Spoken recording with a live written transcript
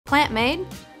Plant-made?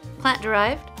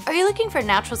 Plant-derived? Are you looking for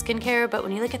natural skincare, but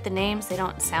when you look at the names, they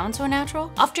don't sound so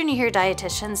natural? Often you hear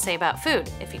dietitians say about food,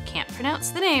 if you can't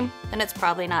pronounce the name, then it's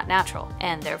probably not natural,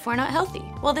 and therefore not healthy.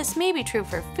 While this may be true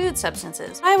for food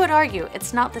substances, I would argue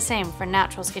it's not the same for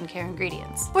natural skincare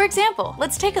ingredients. For example,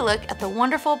 let's take a look at the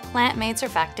wonderful plant-made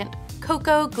surfactant,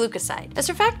 Coco Glucoside. A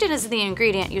surfactant is the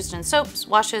ingredient used in soaps,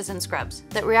 washes, and scrubs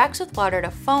that reacts with water to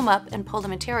foam up and pull the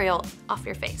material off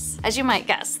your face. As you might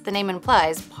guess, the name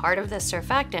implies part of this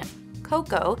surfactant,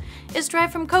 cocoa, is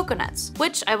derived from coconuts,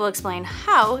 which I will explain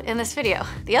how in this video.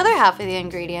 The other half of the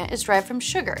ingredient is derived from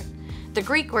sugar. The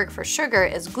Greek word for sugar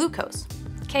is glucose,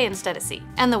 K instead of C.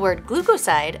 And the word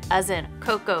glucoside, as in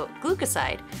Coco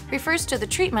Glucoside, refers to the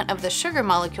treatment of the sugar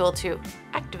molecule to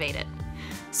activate it.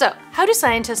 So, how do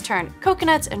scientists turn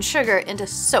coconuts and sugar into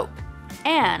soap?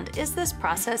 And is this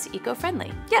process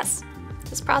eco-friendly? Yes.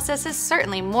 This process is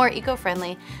certainly more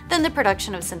eco-friendly than the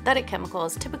production of synthetic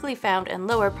chemicals typically found in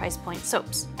lower price point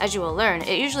soaps. As you will learn,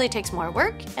 it usually takes more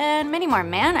work and many more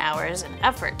man-hours and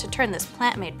effort to turn this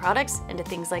plant-made products into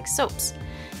things like soaps.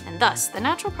 And thus, the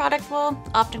natural product will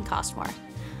often cost more.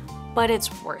 But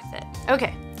it's worth it.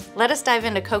 Okay, let us dive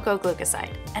into Coco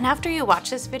Glucoside. And after you watch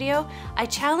this video, I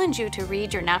challenge you to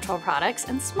read your natural products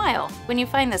and smile when you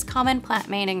find this common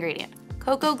plant-made ingredient,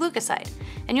 Coco Glucoside,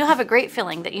 and you'll have a great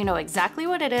feeling that you know exactly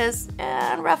what it is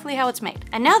and roughly how it's made.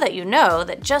 And now that you know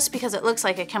that just because it looks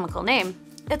like a chemical name,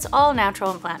 it's all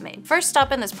natural and plant-made. First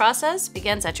stop in this process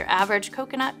begins at your average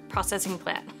coconut processing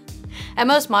plant. At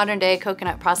most modern-day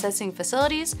coconut processing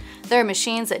facilities, there are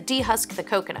machines that dehusk the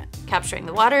coconut, capturing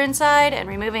the water inside and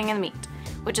removing the meat,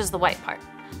 which is the white part.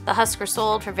 The husks are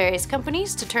sold for various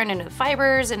companies to turn into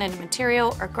fibers and into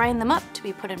material or grind them up to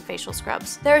be put in facial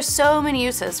scrubs. There are so many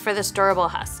uses for this durable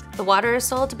husk. The water is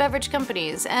sold to beverage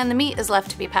companies, and the meat is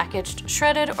left to be packaged,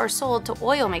 shredded, or sold to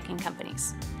oil-making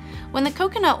companies. When the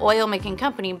coconut oil-making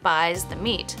company buys the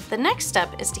meat, the next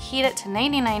step is to heat it to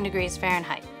 99 degrees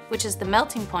Fahrenheit, which is the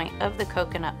melting point of the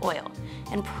coconut oil,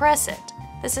 and press it.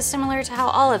 This is similar to how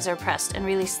olives are pressed and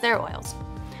release their oils.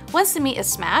 Once the meat is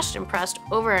smashed and pressed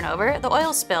over and over, the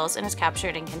oil spills and is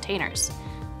captured in containers.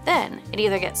 Then, it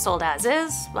either gets sold as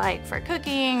is, like for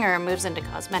cooking, or moves into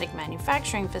cosmetic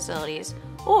manufacturing facilities,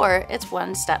 or it's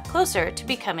one step closer to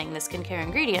becoming the skincare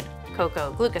ingredient,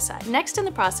 Coco Glucoside. Next in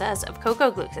the process of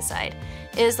Coco Glucoside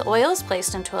is the oil is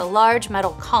placed into a large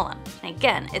metal column, and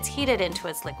again, it's heated into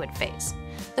its liquid phase.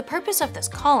 The purpose of this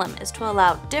column is to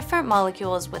allow different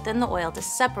molecules within the oil to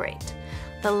separate.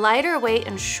 The lighter weight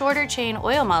and shorter chain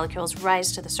oil molecules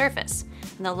rise to the surface,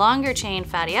 and the longer chain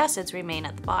fatty acids remain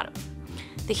at the bottom.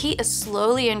 The heat is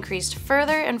slowly increased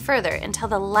further and further until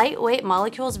the lightweight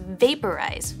molecules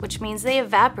vaporize, which means they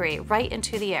evaporate right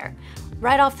into the air,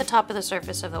 right off the top of the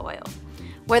surface of the oil,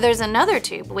 where there's another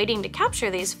tube waiting to capture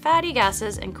these fatty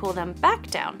gases and cool them back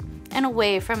down and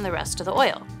away from the rest of the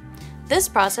oil. This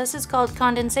process is called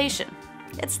condensation.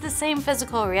 It's the same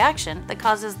physical reaction that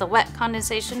causes the wet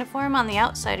condensation to form on the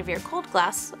outside of your cold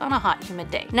glass on a hot,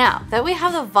 humid day. Now that we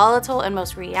have the volatile and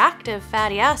most reactive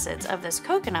fatty acids of this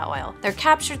coconut oil, they're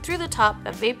captured through the top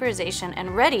of vaporization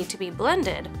and ready to be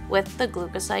blended with the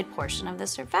glucoside portion of the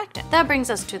surfactant. That brings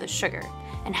us to the sugar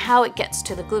and how it gets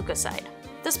to the glucoside.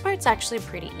 This part's actually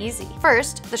pretty easy.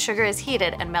 First, the sugar is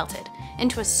heated and melted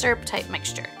into a syrup-type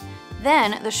mixture.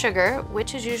 Then, the sugar,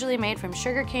 which is usually made from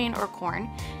sugarcane or corn,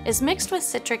 is mixed with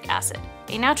citric acid,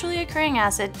 a naturally occurring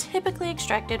acid typically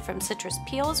extracted from citrus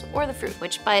peels or the fruit,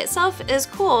 which by itself is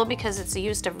cool because it's the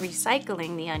use of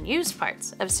recycling the unused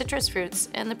parts of citrus fruits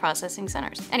in the processing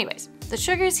centers. Anyways, the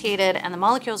sugar is heated and the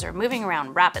molecules are moving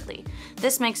around rapidly.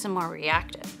 This makes them more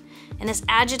reactive. In this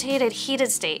agitated,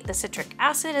 heated state, the citric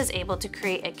acid is able to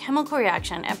create a chemical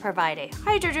reaction and provide a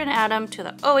hydrogen atom to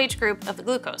the OH group of the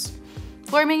glucose,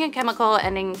 forming a chemical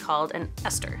ending called an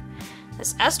ester.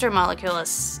 This ester molecule is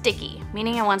sticky,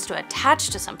 meaning it wants to attach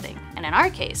to something, and in our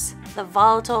case, the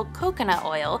volatile coconut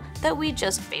oil that we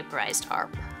just vaporized are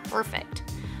perfect.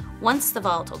 Once the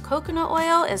volatile coconut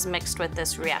oil is mixed with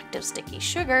this reactive sticky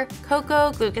sugar,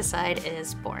 Coco Glucoside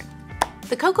is born.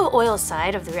 The cocoa oil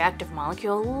side of the reactive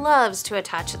molecule loves to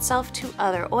attach itself to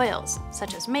other oils,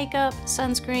 such as makeup,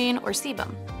 sunscreen, or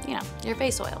sebum, your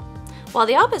face oil, while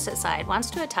the opposite side wants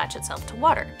to attach itself to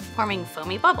water, forming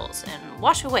foamy bubbles and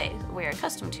wash away what we're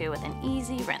accustomed to with an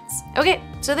easy rinse. Okay,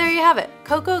 so there you have it.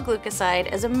 Coco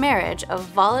Glucoside is a marriage of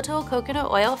volatile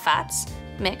coconut oil fats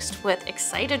mixed with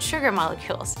excited sugar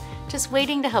molecules, just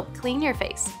waiting to help clean your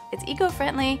face. It's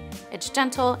eco-friendly, it's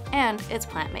gentle, and it's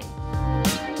plant-made.